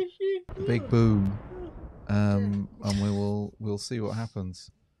big boom, and we'll see what happens.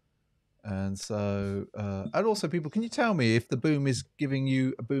 And so and also people, can you tell me if the boom is giving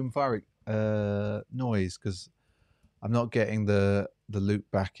you a boom fire noise, because I'm not getting the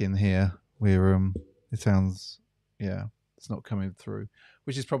loop back in here where it sounds, yeah, it's not coming through,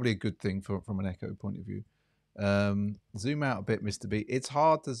 which is probably a good thing from an echo point of view. Zoom out a bit, Mr. B. It's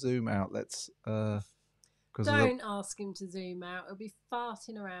hard to zoom out. Let's don't ask him to zoom out. He'll be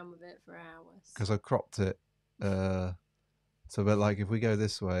farting around with it for hours. Because I cropped it. So, but like if we go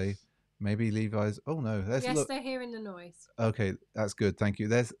this way, maybe Levi's. Oh no, yes, they're hearing the noise. Okay, that's good. Thank you.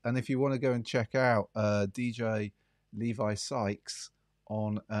 And if you want to go and check out DJ Levi Sykes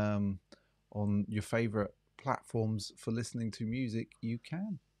on your favorite platforms for listening to music, you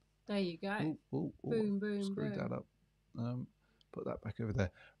can. There you go. Ooh, boom. Screw that up. Put that back over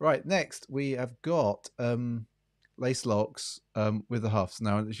there. Right, next we have got Lace Locks with the Huffs.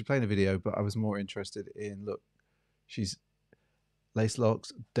 Now she's playing a video, but I was more interested in, look, she's Lace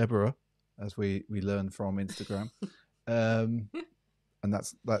Locks Deborah, as we learned from Instagram. And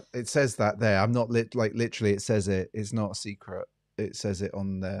that's that. It says that there. I'm not literally. It says it. It's not a secret. It says it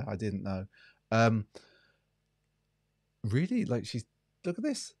on there. I didn't know. Really, like she's. Look at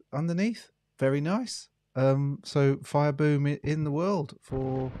this underneath. Very nice. So fire boom in the world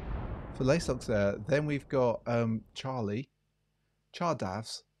for Lace Locks there. Then we've got Chardavs,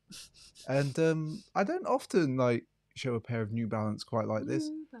 and I don't often like show a pair of New Balance quite like this.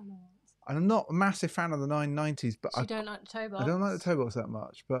 And I'm not a massive fan of the 990s, but I don't like the toe box. I don't like the toe box that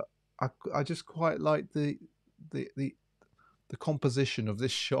much, but I just quite like the composition of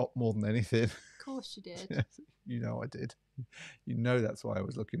this shop more than anything. Of course you did. Yes, you know I did. You know that's why I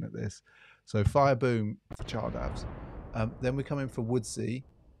was looking at this. So fire boom for Chardavs. Then we come in for Woodsy.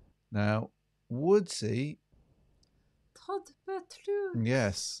 Now Woodsy. Todd Bertrud.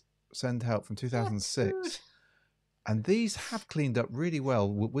 Yes, Send Help from 2006. Bertrud. And these have cleaned up really well.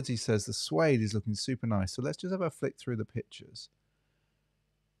 Woodsy says the suede is looking super nice. So let's just have a flick through the pictures.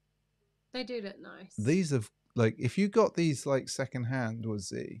 They do look nice. These have, like, if you got these like secondhand,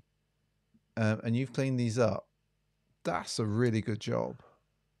 Woodsy, and you've cleaned these up, that's a really good job.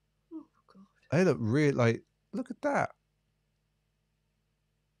 Oh God! They look really like. Look at that.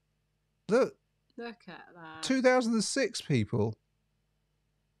 Look at that. 2006 people.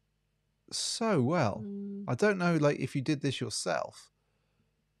 So well. I don't know, like, if you did this yourself.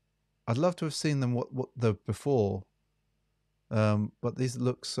 I'd love to have seen them what the before. But these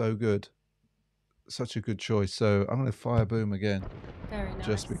look so good. Such a good choice. So I'm going to fire boom again. Very nice.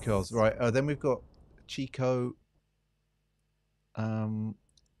 Just because. Right. Then we've got Chico.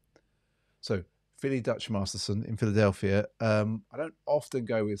 So Philly Dutch Masterson in Philadelphia. I don't often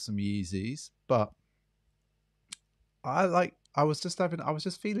go with some Yeezys, but I was just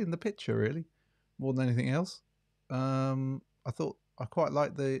feeling the picture really, more than anything else. I thought I quite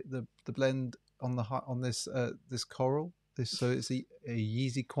like the blend on this coral. So it's a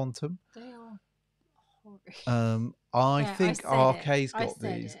Yeezy Quantum. They are horrid. I think RK's got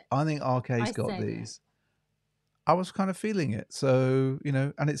these. I think RK's got these. I was kind of feeling it, so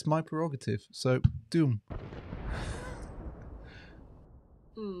and it's my prerogative. So doom.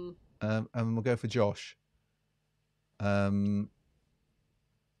 And we'll go for Josh. So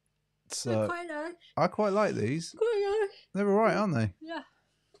quite nice. I quite like these. Quite nice. They're all right, aren't they? Yeah.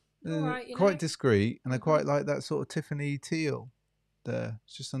 All right, quite discreet, and I quite Mhm. like that sort of Tiffany teal there.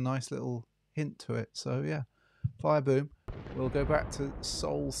 It's just a nice little hint to it. So yeah, Fire Boom. We'll go back to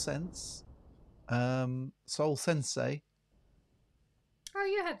Soul Sense. Soul Sensei. Oh,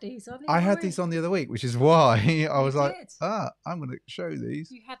 you had these on the I other had week. these on the other week, which is why I was like, did. I'm going to show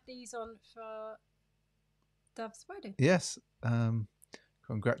these. You had these on for Dove's wedding. Yes.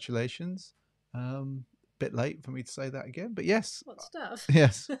 Congratulations. Bit late for me to say that again, but yes. What stuff?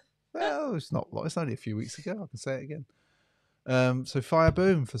 Yes. Well, it's not. It's only a few weeks ago. I can say it again. So Fire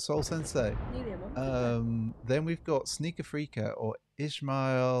Boom for Soul Sensei. Nearly a month ago. Then we've got Sneaker Freaker or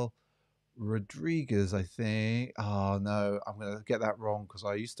Ishmael Rodriguez, I think. Oh no, I'm gonna get that wrong because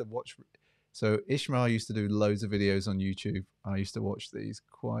I used to watch. So Ishmael used to do loads of videos on YouTube. I used to watch these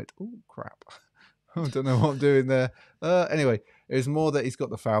quite. Oh crap! I don't know what I'm doing there. Anyway, it was more that he's got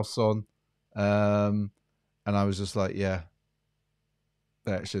the Faust on, and I was just like, yeah,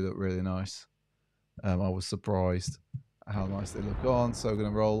 they actually look really nice. I was surprised how nice they look on. So we're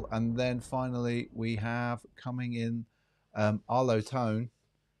gonna roll, and then finally we have coming in Arlo Tone.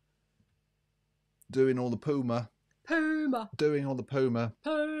 Doing all the Puma. Doing all the Puma.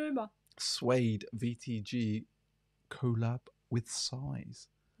 Suede VTG collab with Size.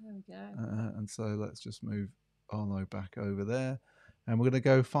 There we go. And so let's just move Arlo back over there. And we're going to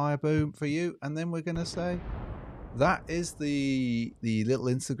go Fire Boom for you. And then we're going to say that is the little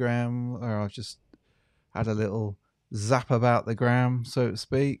Instagram where I've just had a little zap about the gram, so to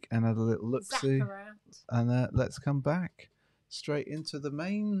speak, and had a little look-see. And let's come back straight into the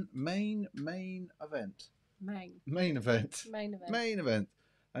main event. Main event.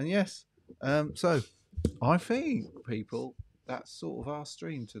 And yes, so I think people, that's sort of our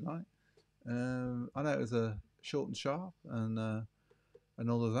stream tonight. I know it was a short and sharp and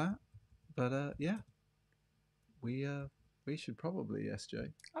all of that, but yeah, we should probably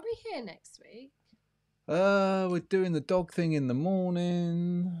SJ. Are we here next week? We're doing the dog thing in the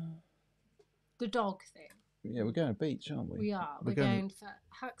morning. The dog thing. Yeah, we're going to beach, aren't we? We are. We're going for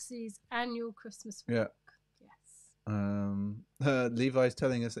Huxley's annual Christmas walk. Yeah. Yes. Levi's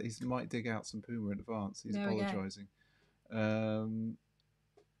telling us that he might dig out some Puma in advance. He's apologising. And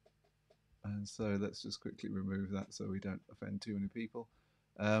so let's just quickly remove that so we don't offend too many people.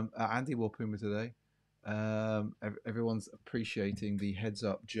 Andy wore Puma today. Everyone's appreciating the heads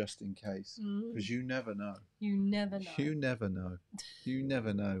up just in case, because you never know. You never know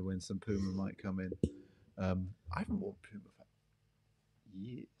when some Puma might come in. I haven't worn Puma for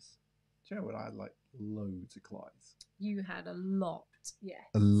years. Do you know when I had like loads of Clydes? You had a lot, yes.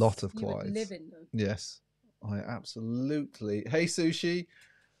 A lot of Clydes. You would live in them. Yes, I absolutely. Hey, Sushi.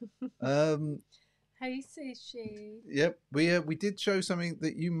 Hey, Sushi. Yep, we did show something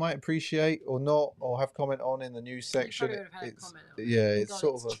that you might appreciate or not, or have comment on in the news section. It's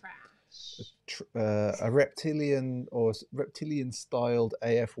sort of a reptilian or reptilian styled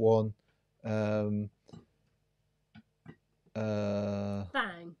AF1. Bang.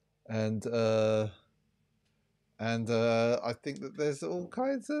 And I think that there's all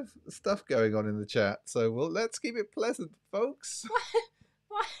kinds of stuff going on in the chat. So let's keep it pleasant, folks.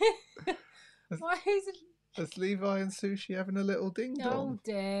 Why is it? That's Levi and Sushi having a little ding dong. Oh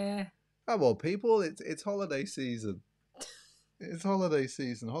dear. Come on, people! It's holiday season. It's holiday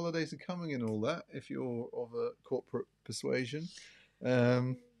season. Holidays are coming and all that. If you're of a corporate persuasion,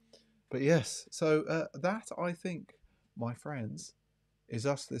 but yes. So that I think, my friends, is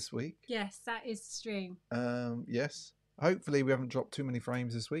us this week. Yes, that is the stream. Yes. Hopefully we haven't dropped too many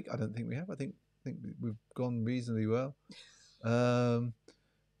frames this week. I don't think we have. I think we've gone reasonably well.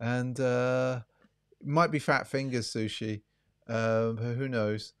 And it might be fat fingers, Sushi. Who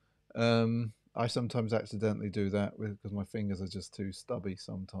knows? I sometimes accidentally do that because my fingers are just too stubby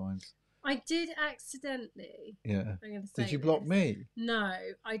sometimes. I did accidentally. Yeah. I'm gonna say did you block me? No,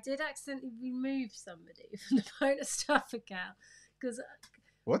 I did accidentally remove somebody from the Pint of Stuff account because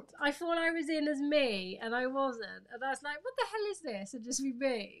what? I thought I was in as me and I wasn't, and I was like, "What the hell is this?" and just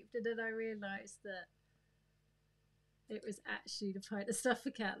removed, and then I realised that it was actually the Pint of Stuff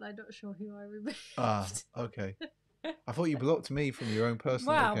account, and I'm not sure who I removed. Ah, okay. I thought you blocked me from your own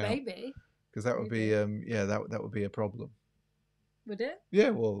personal account. Well, maybe. Because that would be, that would be a problem. Would it?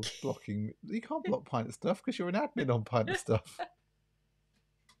 Yeah, well, blocking... You can't block Pint of Stuff because you're an admin on Pint of Stuff.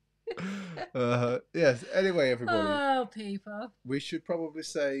 Yes, anyway, everybody. Oh, people. We should probably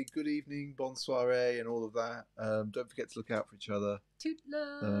say good evening, bon soiree, and all of that. Don't forget to look out for each other.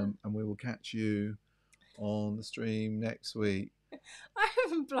 Toodler. And we will catch you on the stream next week. I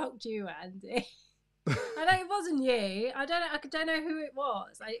haven't blocked you, Andy. I know it wasn't you. I don't know who it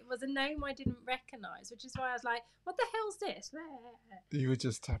was. It was a name I didn't recognise, which is why I was like, "What the hell's this?" You were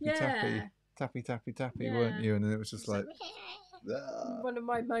just tappy, Yeah. weren't you? And then it was just like one of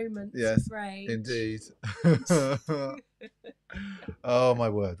my moments yes, of rage. indeed. Oh my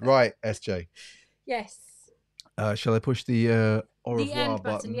word! Right, SJ. Yes. Shall I push the au revoir end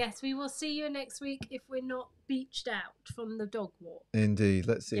button? Yes, we will see you next week if we're not beached out from the dog walk. Indeed.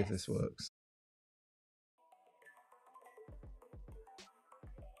 Let's see if this works.